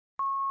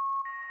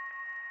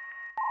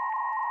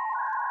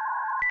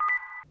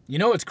You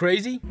know what's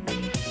crazy?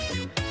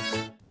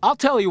 I'll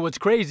tell you what's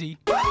crazy.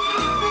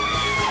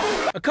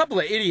 A couple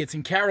of idiots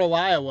in Carroll,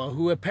 Iowa,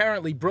 who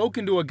apparently broke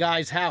into a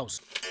guy's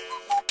house.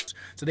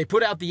 So they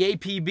put out the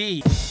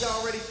APB.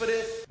 Y'all ready for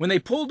this? When they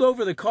pulled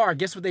over the car,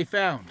 guess what they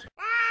found?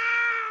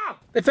 Ah!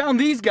 They found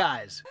these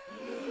guys.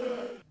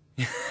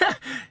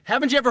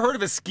 Haven't you ever heard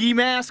of a ski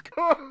mask?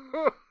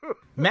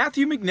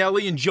 Matthew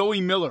McNelly and Joey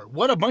Miller.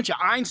 What a bunch of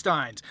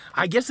Einsteins.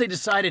 I guess they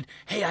decided,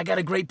 hey, I got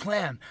a great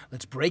plan.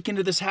 Let's break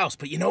into this house.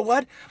 But you know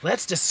what?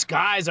 Let's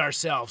disguise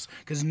ourselves,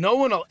 because no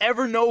one will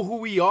ever know who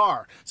we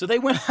are. So they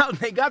went out and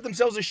they got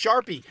themselves a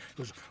Sharpie.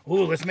 Goes,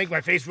 ooh, let's make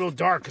my face real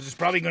dark, because it's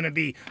probably going to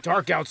be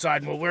dark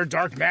outside, and we'll wear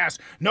dark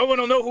masks. No one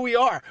will know who we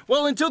are.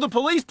 Well, until the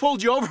police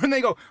pulled you over and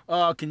they go,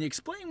 can you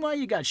explain why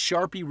you got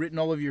Sharpie written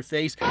all over your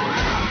face?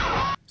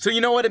 So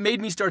you know what? It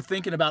made me start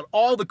thinking about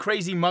all the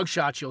crazy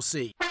mugshots you'll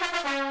see.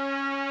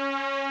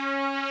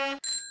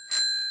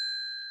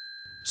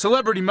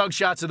 Celebrity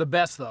mugshots are the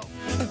best, though.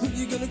 Who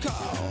you gonna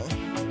call?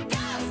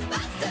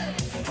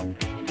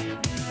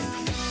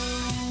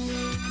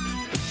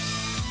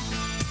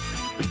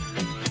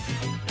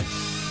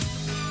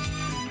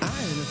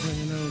 I ain't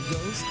afraid of no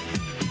ghost.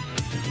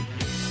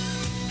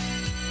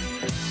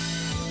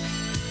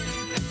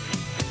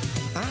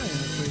 I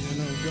ain't afraid of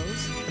no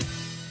ghost.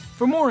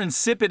 For more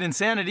insipid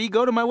insanity,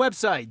 go to my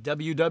website,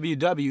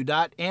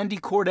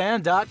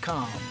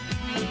 www.andycordan.com.